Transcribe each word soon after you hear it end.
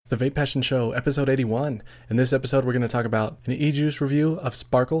The Vape Passion Show, episode 81. In this episode, we're going to talk about an e-juice review of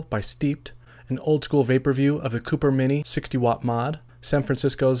Sparkle by Steeped, an old school vape review of the Cooper Mini 60-watt mod. San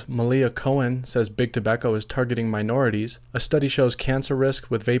Francisco's Malia Cohen says big tobacco is targeting minorities. A study shows cancer risk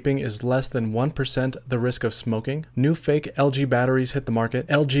with vaping is less than 1% the risk of smoking. New fake LG batteries hit the market.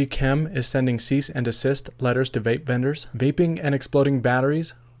 LG Chem is sending cease and desist letters to vape vendors. Vaping and exploding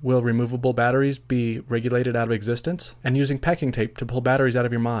batteries. Will removable batteries be regulated out of existence? And using packing tape to pull batteries out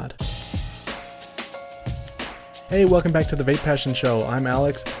of your mod. Hey, welcome back to the Vape Passion Show. I'm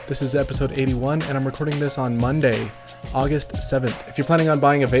Alex. This is episode 81, and I'm recording this on Monday, August 7th. If you're planning on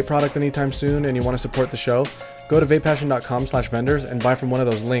buying a vape product anytime soon and you want to support the show, go to vapepassion.com/vendors and buy from one of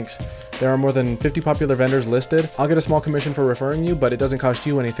those links. There are more than 50 popular vendors listed. I'll get a small commission for referring you, but it doesn't cost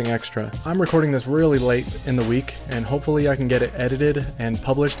you anything extra. I'm recording this really late in the week, and hopefully I can get it edited and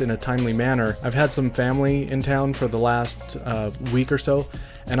published in a timely manner. I've had some family in town for the last week or so,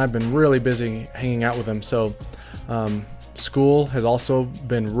 and I've been really busy hanging out with them, so school has also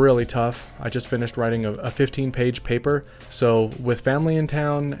been really tough. I just finished writing a 15-page paper, so with family in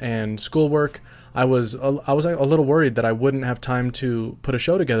town and schoolwork, I was a little worried that I wouldn't have time to put a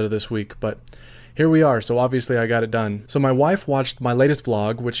show together this week, but here we are, so obviously I got it done. So my wife watched my latest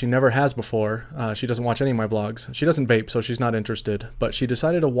vlog, which she never has before. She doesn't watch any of my vlogs. She doesn't vape, so she's not interested, but she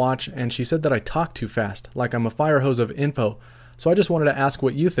decided to watch, and she said that I talk too fast, like I'm a fire hose of info. So I just wanted to ask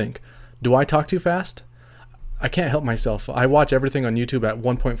what you think. Do I talk too fast? I can't help myself. I watch everything on YouTube at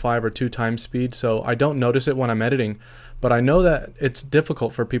 1.5 or 2 times speed, so I don't notice it when I'm editing, but I know that it's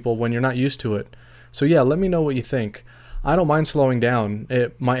difficult for people when you're not used to it. So yeah, let me know what you think. I don't mind slowing down.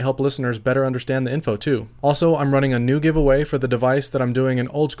 It might help listeners better understand the info too. Also, I'm running a new giveaway for the device that I'm doing an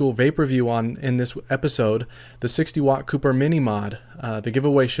old school vape review on in this episode, the 60-watt Cooper Mini mod. The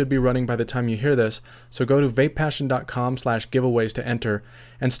giveaway should be running by the time you hear this, so go to vapepassion.com/giveaways to enter,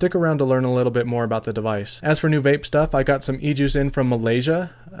 and stick around to learn a little bit more about the device. As for new vape stuff, I got some e-juice in from Malaysia,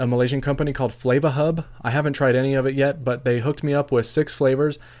 a Malaysian company called Flava Hub. I haven't tried any of it yet, but they hooked me up with 6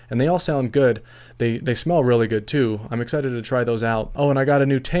 flavors, and they all sound good. They smell really good too. I'm excited to try those out. Oh, and I got a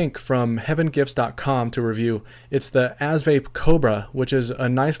new tank from heavengifts.com to review. It's the AsVape Cobra, which is a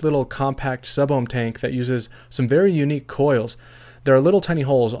nice little compact sub-ohm tank that uses some very unique coils. There are little tiny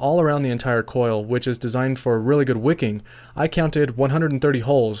holes all around the entire coil, which is designed for really good wicking. I counted 130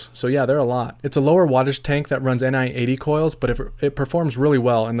 holes, so yeah, they're a lot. It's a lower wattage tank that runs NI80 coils, but it performs really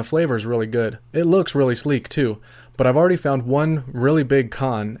well, and the flavor is really good. It looks really sleek too, but I've already found one really big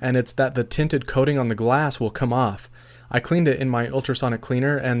con, and it's that the tinted coating on the glass will come off. I cleaned it in my ultrasonic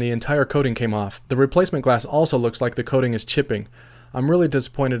cleaner, and the entire coating came off. The replacement glass also looks like the coating is chipping. I'm really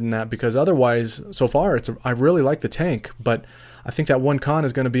disappointed in that because otherwise, so far, I really like the tank, but I think that one con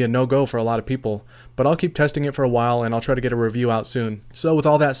is going to be a no-go for a lot of people. But I'll keep testing it for a while, and I'll try to get a review out soon. So with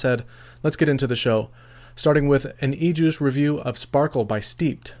all that said, let's get into the show. Starting with an e-juice review of Sparkle by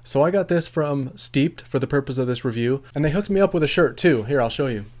Steeped. So I got this from Steeped for the purpose of this review, and they hooked me up with a shirt too. Here, I'll show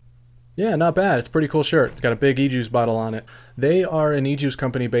you. Yeah, not bad. It's a pretty cool shirt. It's got a big e-juice bottle on it. They are an e-juice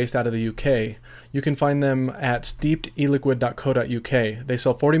company based out of the UK. You can find them at steepedeliquid.co.uk. They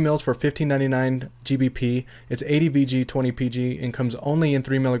sell 40 mils for $15.99 GBP. It's 80 VG, 20 PG, and comes only in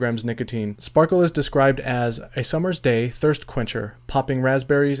 3 milligrams nicotine. Sparkle is described as a summer's day thirst quencher, popping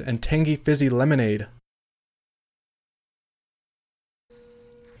raspberries and tangy fizzy lemonade.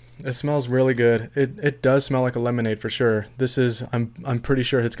 It smells really good. It does smell like a lemonade for sure. I'm pretty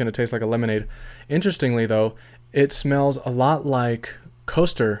sure it's going to taste like a lemonade. Interestingly though, it smells a lot like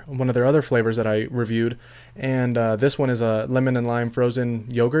Coaster, one of their other flavors that I reviewed, and this one is a lemon and lime frozen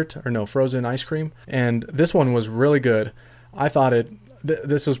ice cream, and this one was really good. I thought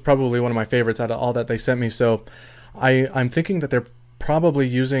this was probably one of my favorites out of all that they sent me, so I'm thinking that they're probably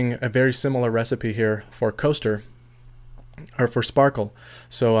using a very similar recipe here for Coaster, or for Sparkle.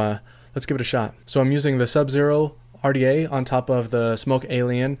 So let's give it a shot. So I'm using the Sub-Zero RDA on top of the Smoke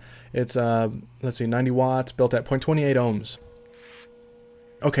Alien. It's 90 watts, built at 0.28 ohms.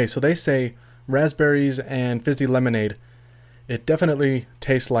 Okay, so they say raspberries and fizzy lemonade. It definitely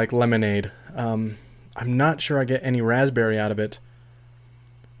tastes like lemonade. I'm not sure I get any raspberry out of it.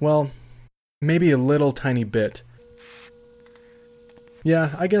 Well, maybe a little tiny bit.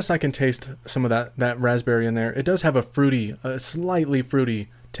 Yeah, I guess I can taste some of that raspberry in there. It does have a slightly fruity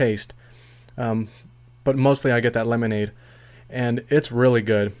taste, but mostly I get that lemonade, and it's really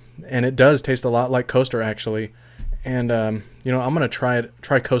good. And it does taste a lot like Coaster actually. And I'm gonna try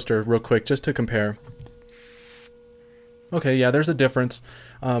Coaster real quick just to compare. Okay, yeah, there's a difference.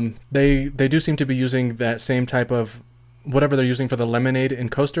 They do seem to be using that same type of whatever they're using for the lemonade in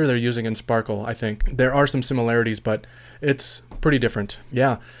coaster, they're using in sparkle, I think. There are some similarities, but it's pretty different.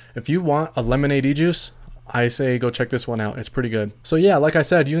 Yeah, if you want a lemonade e-juice, I say go check this one out. It's pretty good. So yeah, like I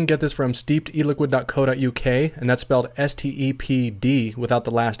said, you can get this from steepedeliquid.co.uk, and that's spelled STEPD without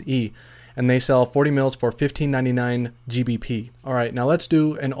the last E. And they sell 40 mils for $15.99 GBP. All right, now let's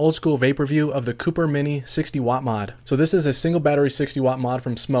do an old school vape review of the Cooper Mini 60 watt mod. So this is a single battery 60 watt mod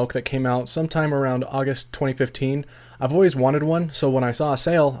from Smoke that came out sometime around August 2015. I've always wanted one, so when I saw a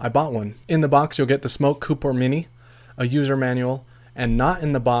sale, I bought one. In the box, you'll get the Smoke Cooper Mini, a user manual, and not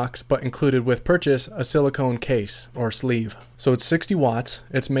in the box, but included with purchase, a silicone case or sleeve. So it's 60 watts.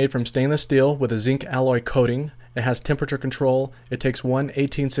 It's made from stainless steel with a zinc alloy coating. It has temperature control. It takes one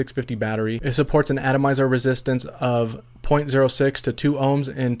 18650 battery. It supports an atomizer resistance of 0.06 to 2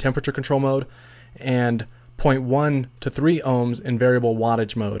 ohms in temperature control mode and 0.1 to 3 ohms in variable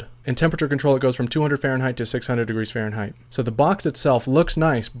wattage mode. In temperature control, it goes from 200 Fahrenheit to 600 degrees Fahrenheit. So the box itself looks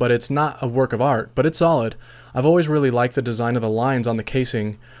nice, but it's not a work of art, but it's solid. I've always really liked the design of the lines on the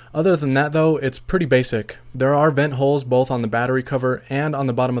casing. Other than that though, it's pretty basic. There are vent holes both on the battery cover and on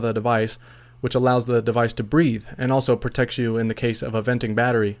the bottom of the device, which allows the device to breathe and also protects you in the case of a venting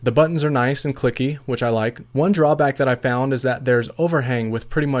battery. The buttons are nice and clicky, which I like. One drawback that I found is that there's overhang with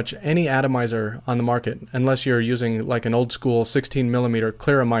pretty much any atomizer on the market, unless you're using like an old school 16mm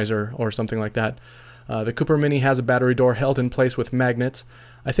clearomizer or something like that. The Cooper Mini has a battery door held in place with magnets.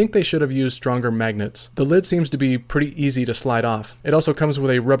 I think they should have used stronger magnets. The lid seems to be pretty easy to slide off. It also comes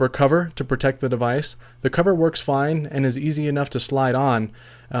with a rubber cover to protect the device. The cover works fine and is easy enough to slide on.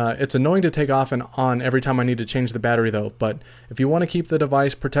 It's annoying to take off and on every time I need to change the battery though, but if you want to keep the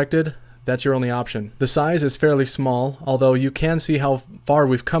device protected, that's your only option. The size is fairly small, although you can see how far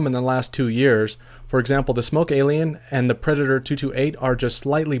we've come in the last 2 years. For example, the Smoke Alien and the Predator 228 are just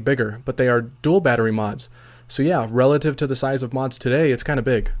slightly bigger, but they are dual battery mods. So yeah, relative to the size of mods today, it's kind of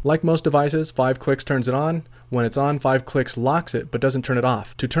big. Like most devices, 5 clicks turns it on. When it's on, 5 clicks locks it, but doesn't turn it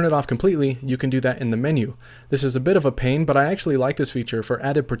off. To turn it off completely, you can do that in the menu. This is a bit of a pain, but I actually like this feature for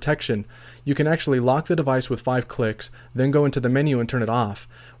added protection. You can actually lock the device with 5 clicks, then go into the menu and turn it off.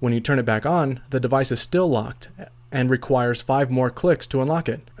 When you turn it back on, the device is still locked and requires 5 more clicks to unlock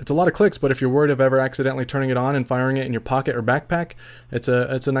it. It's a lot of clicks, but if you're worried of ever accidentally turning it on and firing it in your pocket or backpack, it's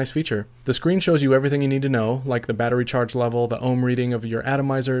a nice feature. The screen shows you everything you need to know, like the battery charge level, the ohm reading of your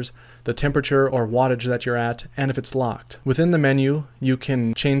atomizers, the temperature or wattage that you're at, and if it's locked. Within the menu, you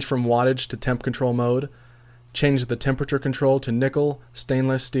can change from wattage to temp control mode, change the temperature control to nickel,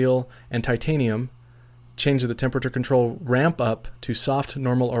 stainless steel, and titanium, change the temperature control ramp up to soft,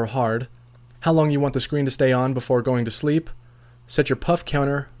 normal, or hard, how long you want the screen to stay on before going to sleep, set your puff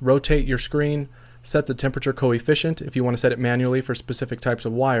counter, rotate your screen, set the temperature coefficient if you want to set it manually for specific types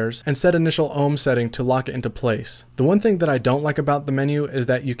of wires, and set initial ohm setting to lock it into place. The one thing that I don't like about the menu is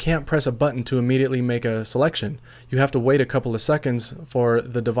that you can't press a button to immediately make a selection. You have to wait a couple of seconds for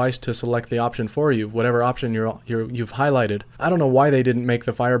the device to select the option for you, whatever option you've highlighted. I don't know why they didn't make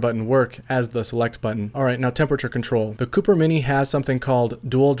the fire button work as the select button. Alright, now temperature control. The Cooper Mini has something called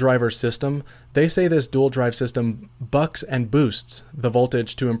dual driver system. They say this dual drive system bucks and boosts the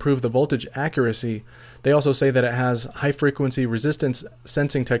voltage to improve the voltage accuracy. They also say that it has high frequency resistance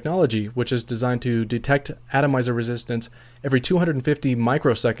sensing technology, which is designed to detect atomizer resistance every 250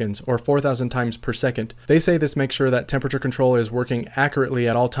 microseconds or 4,000 times per second. They say this makes sure that temperature control is working accurately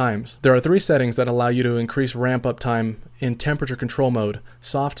at all times. There are 3 settings that allow you to increase ramp up time in temperature control mode: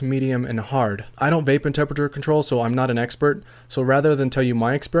 soft, medium, and hard. I don't vape in temperature control, so I'm not an expert. So rather than tell you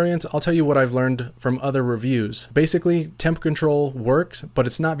my experience, I'll tell you what I've learned from other reviews. Basically, temp control works, but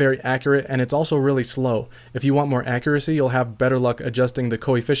it's not very accurate, and it's also really slow. If you want more accuracy, you'll have better luck adjusting the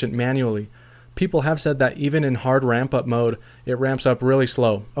coefficient manually. People have said that even in hard ramp up mode, it ramps up really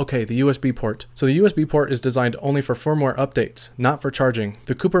slow. Okay, the USB port. So the USB port is designed only for firmware updates, not for charging.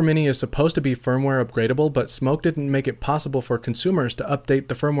 The Cooper Mini is supposed to be firmware upgradable, but Smoke didn't make it possible for consumers to update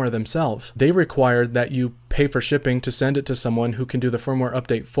the firmware themselves. They required that you pay for shipping to send it to someone who can do the firmware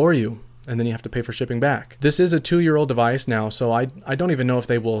update for you, and then you have to pay for shipping back. This is a 2-year-old device now, so I don't even know if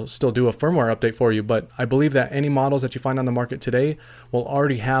they will still do a firmware update for you, but I believe that any models that you find on the market today will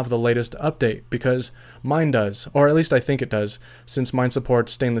already have the latest update, because mine does, or at least I think it does, since mine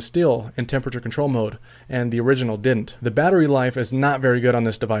supports stainless steel in temperature control mode, and the original didn't. The battery life is not very good on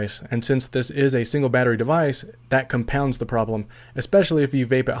this device, and since this is a single battery device, that compounds the problem, especially if you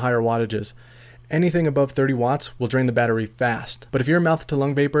vape at higher wattages. Anything above 30 watts will drain the battery fast. But if you're a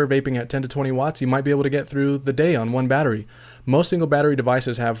mouth-to-lung vapor vaping at 10 to 20 watts, you might be able to get through the day on one battery. Most single battery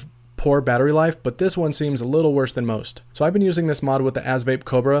devices have poor battery life, but this one seems a little worse than most. So I've been using this mod with the AsVape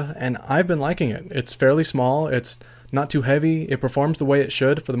Cobra, and I've been liking it. It's fairly small, it's Not too heavy, it performs the way it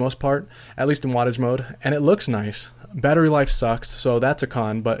should for the most part, at least in wattage mode, and it looks nice. Battery life sucks, so that's a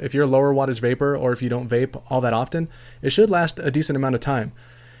con, but if you're a lower wattage vapor or if you don't vape all that often, it should last a decent amount of time.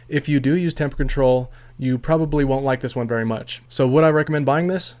 If you do use temper control, you probably won't like this one very much. So would I recommend buying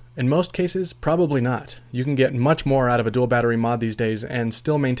this? In most cases, probably not. You can get much more out of a dual battery mod these days and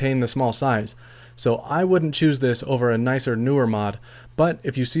still maintain the small size. So I wouldn't choose this over a nicer, newer mod, but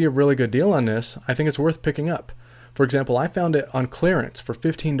if you see a really good deal on this, I think it's worth picking up. For example, I found it on clearance for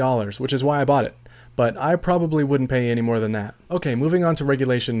 $15, which is why I bought it. But I probably wouldn't pay any more than that. Okay, moving on to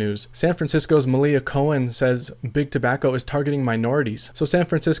regulation news. San Francisco's Malia Cohen says big tobacco is targeting minorities. So San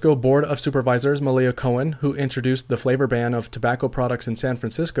Francisco Board of Supervisors Malia Cohen, who introduced the flavor ban of tobacco products in San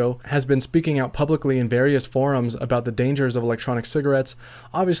Francisco, has been speaking out publicly in various forums about the dangers of electronic cigarettes,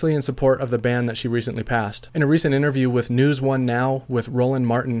 obviously in support of the ban that she recently passed. In a recent interview with News One Now with Roland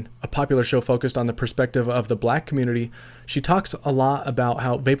Martin, a popular show focused on the perspective of the black community, she talks a lot about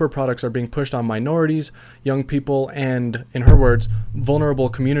how vapor products are being pushed on minorities, young people, and, in her words, vulnerable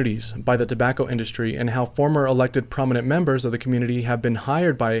communities by the tobacco industry, and how former elected prominent members of the community have been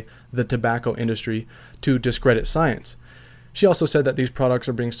hired by the tobacco industry to discredit science. She also said that these products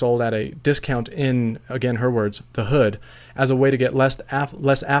are being sold at a discount in, again her words, the hood, as a way to get less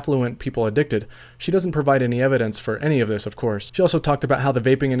affluent people addicted. She doesn't provide any evidence for any of this, of course. She also talked about how the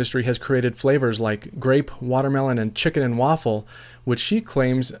vaping industry has created flavors like grape, watermelon, and chicken and waffle, which she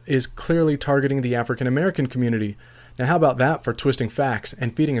claims is clearly targeting the African American community. Now how about that for twisting facts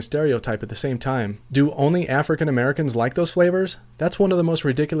and feeding a stereotype at the same time? Do only African Americans like those flavors? That's one of the most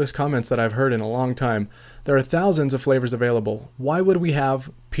ridiculous comments that I've heard in a long time. There are thousands of flavors available. Why would we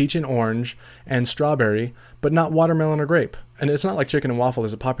have peach and orange and strawberry, but not watermelon or grape? And it's not like chicken and waffle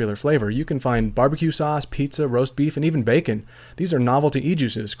is a popular flavor. You can find barbecue sauce, pizza, roast beef, and even bacon. These are novelty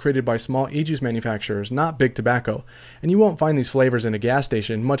e-juices created by small e-juice manufacturers, not big tobacco. And you won't find these flavors in a gas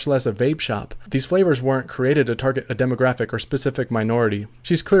station, much less a vape shop. These flavors weren't created to target a demographic or specific minority.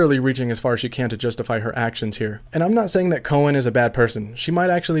 She's clearly reaching as far as she can to justify her actions here. And I'm not saying that Cohen is a bad person. She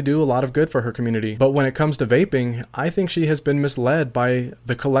might actually do a lot of good for her community. But when it comes to vaping, I think she has been misled by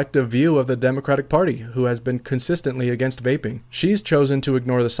the collective view of the Democratic Party, who has been consistently against vaping. She's chosen to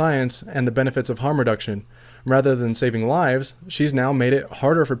ignore the science and the benefits of harm reduction. Rather than saving lives, she's now made it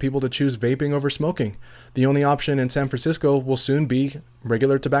harder for people to choose vaping over smoking. The only option in San Francisco will soon be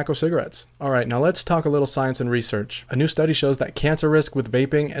regular tobacco cigarettes. Alright, now let's talk a little science and research. A new study shows that cancer risk with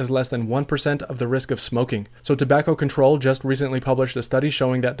vaping is less than 1% of the risk of smoking. So Tobacco Control just recently published a study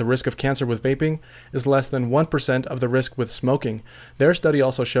showing that the risk of cancer with vaping is less than 1% of the risk with smoking. Their study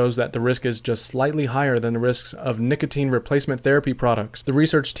also shows that the risk is just slightly higher than the risks of nicotine replacement therapy products. The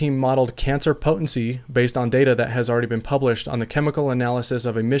research team modeled cancer potency based on data that has already been published on the chemical analysis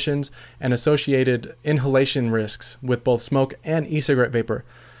of emissions and associated inhalation risks with both smoke and e-cigarette vapor.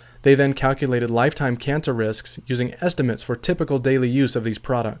 They then calculated lifetime cancer risks using estimates for typical daily use of these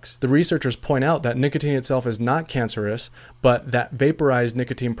products. The researchers point out that nicotine itself is not cancerous, but that vaporized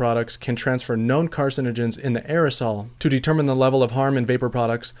nicotine products can transfer known carcinogens in the aerosol. To determine the level of harm in vapor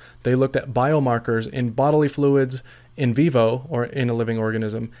products, they looked at biomarkers in bodily fluids, in vivo, or in a living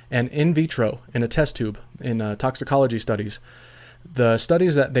organism, and in vitro, in a test tube, in toxicology studies. The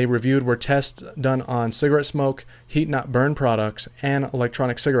studies that they reviewed were tests done on cigarette smoke, heat-not-burn products, and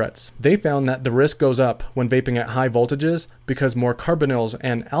electronic cigarettes. They found that the risk goes up when vaping at high voltages because more carbonyls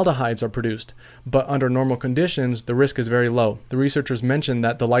and aldehydes are produced, but under normal conditions, the risk is very low. The researchers mentioned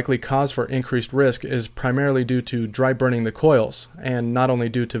that the likely cause for increased risk is primarily due to dry burning the coils, and not only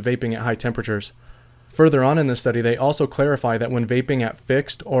due to vaping at high temperatures. Further on in the study, they also clarify that when vaping at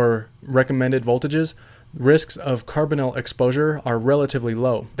fixed or recommended voltages, risks of carbonyl exposure are relatively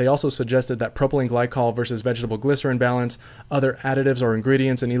low. They also suggested that propylene glycol versus vegetable glycerin balance, other additives or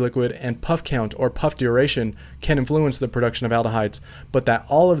ingredients in e-liquid, and puff count or puff duration can influence the production of aldehydes, but that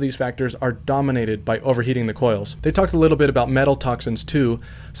all of these factors are dominated by overheating the coils. They talked a little bit about metal toxins too,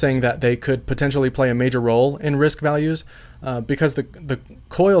 saying that they could potentially play a major role in risk values, because the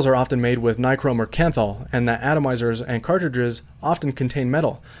coils are often made with nichrome or kanthal, and that atomizers and cartridges often contain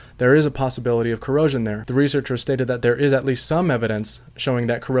metal. There is a possibility of corrosion there. The researchers stated that there is at least some evidence showing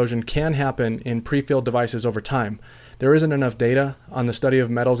that corrosion can happen in pre-filled devices over time. There isn't enough data on the study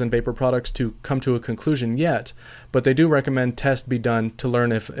of metals in vapor products to come to a conclusion yet, but they do recommend tests be done to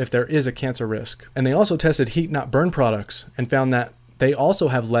learn if there is a cancer risk. And they also tested heat-not-burn products and found that they also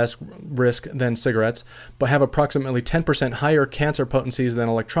have less risk than cigarettes, but have approximately 10% higher cancer potencies than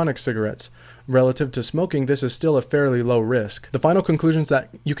electronic cigarettes. Relative to smoking, this is still a fairly low risk. The final conclusions that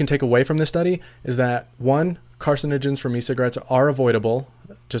you can take away from this study is that 1. Carcinogens from e-cigarettes are avoidable,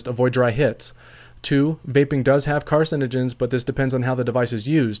 just avoid dry hits. 2, vaping does have carcinogens, but this depends on how the device is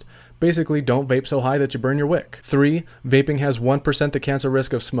used. Basically, don't vape so high that you burn your wick. 3, vaping has 1% the cancer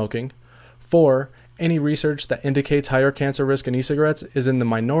risk of smoking. 4, any research that indicates higher cancer risk in e-cigarettes is in the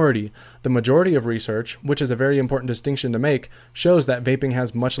minority. The majority of research, which is a very important distinction to make, shows that vaping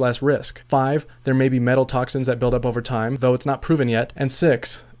has much less risk. 5, there may be metal toxins that build up over time, though it's not proven yet. And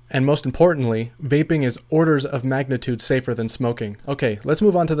 6, and most importantly, vaping is orders of magnitude safer than smoking. Okay, let's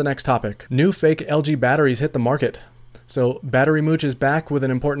move on to the next topic. New fake LG batteries hit the market. So Battery Mooch is back with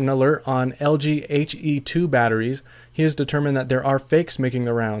an important alert on LG HE2 batteries. He has determined that there are fakes making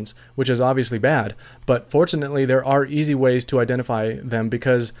the rounds, which is obviously bad, but fortunately there are easy ways to identify them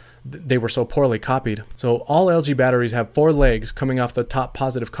because they were so poorly copied. So all LG batteries have 4 legs coming off the top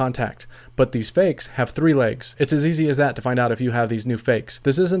positive contact, but these fakes have 3 legs. It's as easy as that to find out if you have these new fakes.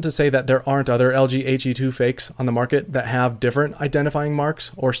 This isn't to say that there aren't other LG HE2 fakes on the market that have different identifying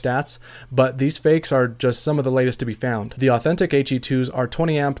marks or stats, but these fakes are just some of the latest to be found. The authentic HE2s are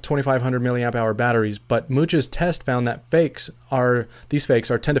 20 amp, 2500 milliamp hour batteries, but Mooch's test found that these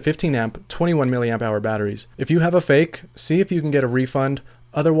fakes are 10 to 15 amp, 21 milliamp hour batteries. If you have a fake, see if you can get a refund.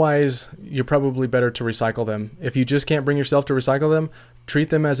 Otherwise, you're probably better to recycle them. If you just can't bring yourself to recycle them,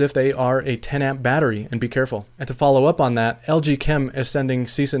 treat them as if they are a 10 amp battery and be careful. And to follow up on that, LG Chem is sending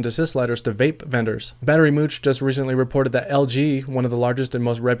cease and desist letters to vape vendors. Battery Mooch just recently reported that LG, one of the largest and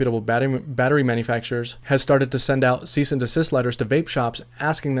most reputable battery manufacturers, has started to send out cease and desist letters to vape shops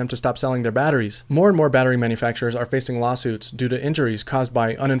asking them to stop selling their batteries. More and more battery manufacturers are facing lawsuits due to injuries caused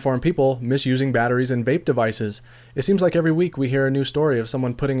by uninformed people misusing batteries in vape devices. It seems like every week we hear a new story of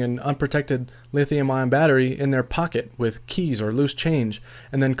someone putting an unprotected lithium-ion battery in their pocket with keys or loose change,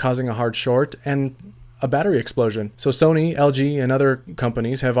 and then causing a hard short and a battery explosion. So Sony, LG, and other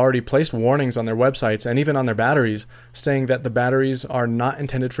companies have already placed warnings on their websites and even on their batteries, saying that the batteries are not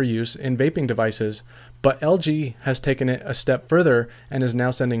intended for use in vaping devices. But LG has taken it a step further and is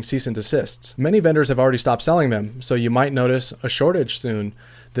now sending cease and desists. Many vendors have already stopped selling them, so you might notice a shortage soon.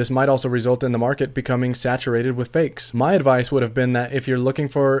 This might also result in the market becoming saturated with fakes. My advice would have been that if you're looking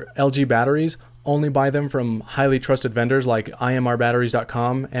for LG batteries, only buy them from highly trusted vendors like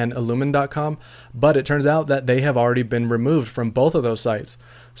imrbatteries.com and illumin.com, but it turns out that they have already been removed from both of those sites.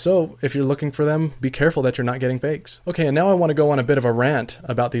 So if you're looking for them, be careful that you're not getting fakes. Okay, and now I want to go on a bit of a rant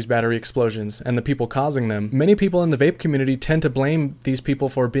about these battery explosions and the people causing them. Many people in the vape community tend to blame these people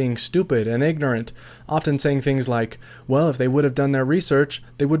for being stupid and ignorant, often saying things like, well, if they would have done their research,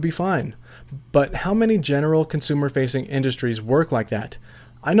 they would be fine. But how many general consumer-facing industries work like that?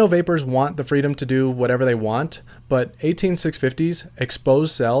 I know vapors want the freedom to do whatever they want, but 18650s,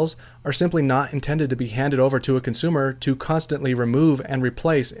 exposed cells, are simply not intended to be handed over to a consumer to constantly remove and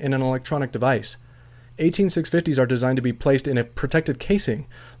replace in an electronic device. 18650s are designed to be placed in a protected casing,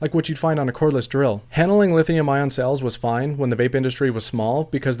 like what you'd find on a cordless drill. Handling lithium-ion cells was fine when the vape industry was small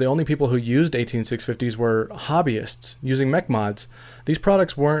because the only people who used 18650s were hobbyists using mech mods. These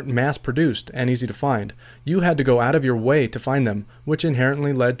products weren't mass-produced and easy to find. You had to go out of your way to find them, which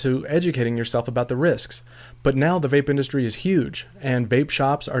inherently led to educating yourself about the risks. But now the vape industry is huge, and vape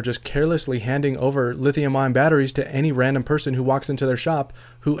shops are just carelessly handing over lithium-ion batteries to any random person who walks into their shop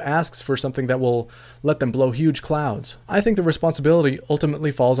who asks for something that will let them blow huge clouds. I think the responsibility ultimately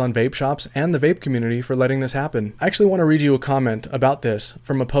falls on vape shops and the vape community for letting this happen. I actually want to read you a comment about this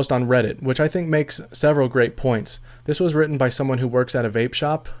from a post on Reddit, which I think makes several great points. This was written by someone who works at a vape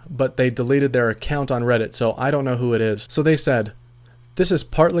shop, but they deleted their account on Reddit, so I don't know who it is. So they said, "This is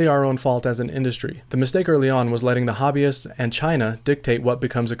partly our own fault as an industry. The mistake early on was letting the hobbyists and China dictate what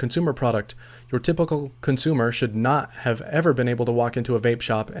becomes a consumer product. Your typical consumer should not have ever been able to walk into a vape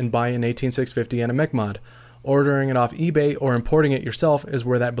shop and buy an 18650 and a mech mod. Ordering it off eBay or importing it yourself is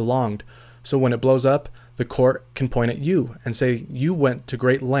where that belonged. So when it blows up, the court can point at you and say you went to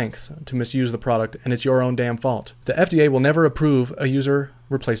great lengths to misuse the product and it's your own damn fault. The FDA will never approve a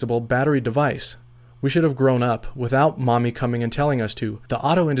user-replaceable battery device. We should have grown up without mommy coming and telling us to. The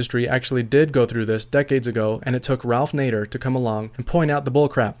auto industry actually did go through this decades ago, and it took Ralph Nader to come along and point out the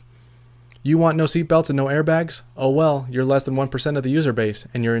bullcrap. You want no seatbelts and no airbags? Oh well, you're less than 1% of the user base,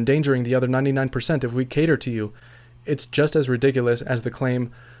 and you're endangering the other 99% if we cater to you. It's just as ridiculous as the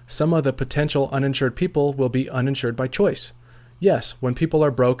claim, some of the potential uninsured people will be uninsured by choice. Yes, when people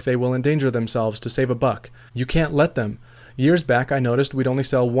are broke, they will endanger themselves to save a buck. You can't let them. Years back, I noticed we'd only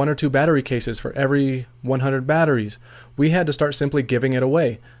sell 1 or 2 battery cases for every 100 batteries. We had to start simply giving it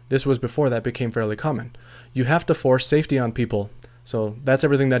away. This was before that became fairly common. You have to force safety on people. So that's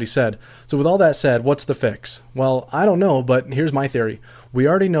everything that he said. So with all that said, what's the fix? Well, I don't know, but here's my theory. We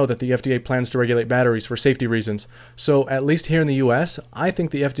already know that the FDA plans to regulate batteries for safety reasons. So at least here in the US, I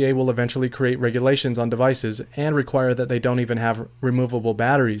think the FDA will eventually create regulations on devices and require that they don't even have removable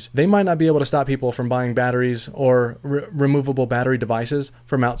batteries. They might not be able to stop people from buying batteries or removable battery devices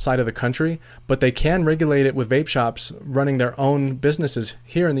from outside of the country, but they can regulate it with vape shops running their own businesses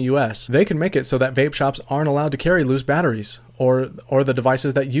here in the US. They can make it so that vape shops aren't allowed to carry loose batteries or the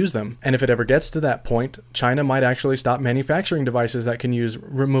devices that use them. And if it ever gets to that point, China might actually stop manufacturing devices that can use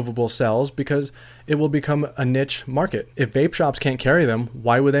removable cells because it will become a niche market. If vape shops can't carry them,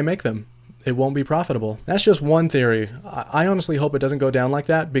 why would they make them? It won't be profitable. That's just one theory. I honestly hope it doesn't go down like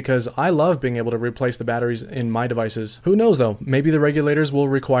that because I love being able to replace the batteries in my devices. Who knows though? Maybe the regulators will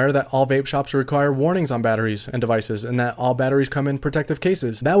require that all vape shops require warnings on batteries and devices and that all batteries come in protective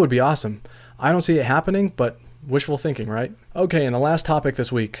cases. That would be awesome. I don't see it happening, but wishful thinking, right? Okay, and the last topic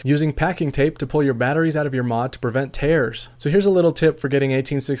this week, using packing tape to pull your batteries out of your mod to prevent tears. So here's a little tip for getting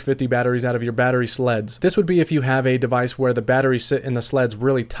 18650 batteries out of your battery sleds. This would be if you have a device where the batteries sit in the sleds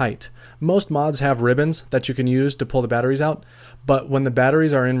really tight. Most mods have ribbons that you can use to pull the batteries out, but when the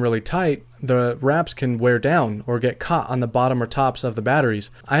batteries are in really tight, the wraps can wear down or get caught on the bottom or tops of the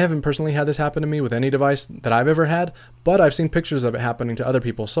batteries. I haven't personally had this happen to me with any device that I've ever had, but I've seen pictures of it happening to other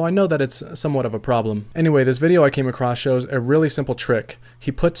people, so I know that it's somewhat of a problem. Anyway, this video I came across shows a really simple trick.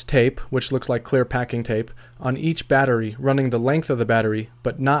 He puts tape, which looks like clear packing tape, on each battery, running the length of the battery,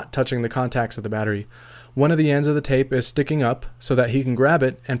 but not touching the contacts of the battery. One of the ends of the tape is sticking up so that he can grab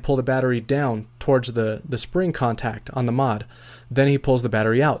it and pull the battery down towards the spring contact on the mod. Then he pulls the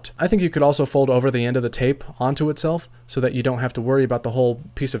battery out. I think you could also fold over the end of the tape onto itself so that you don't have to worry about the whole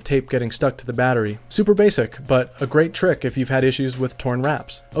piece of tape getting stuck to the battery. Super basic, but a great trick if you've had issues with torn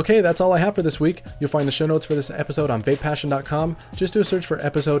wraps. Okay, that's all I have for this week. You'll find the show notes for this episode on vapepassion.com. Just do a search for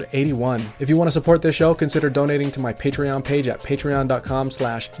episode 81. If you want to support this show, consider donating to my Patreon page at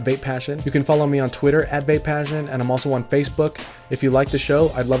patreon.com/vapepassion. You can follow me on Twitter at vapepassion, and I'm also on Facebook. If you like the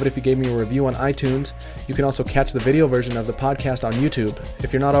show, I'd love it if you gave me a review on iTunes. You can also catch the video version of the podcast on YouTube.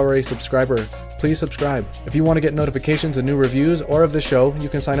 If you're not already a subscriber, please subscribe. If you want to get notifications of new reviews or of the show, you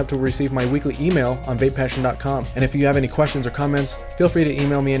can sign up to receive my weekly email on vapepassion.com. And if you have any questions or comments, feel free to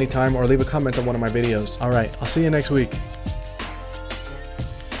email me anytime or leave a comment on one of my videos. All right, I'll see you next week.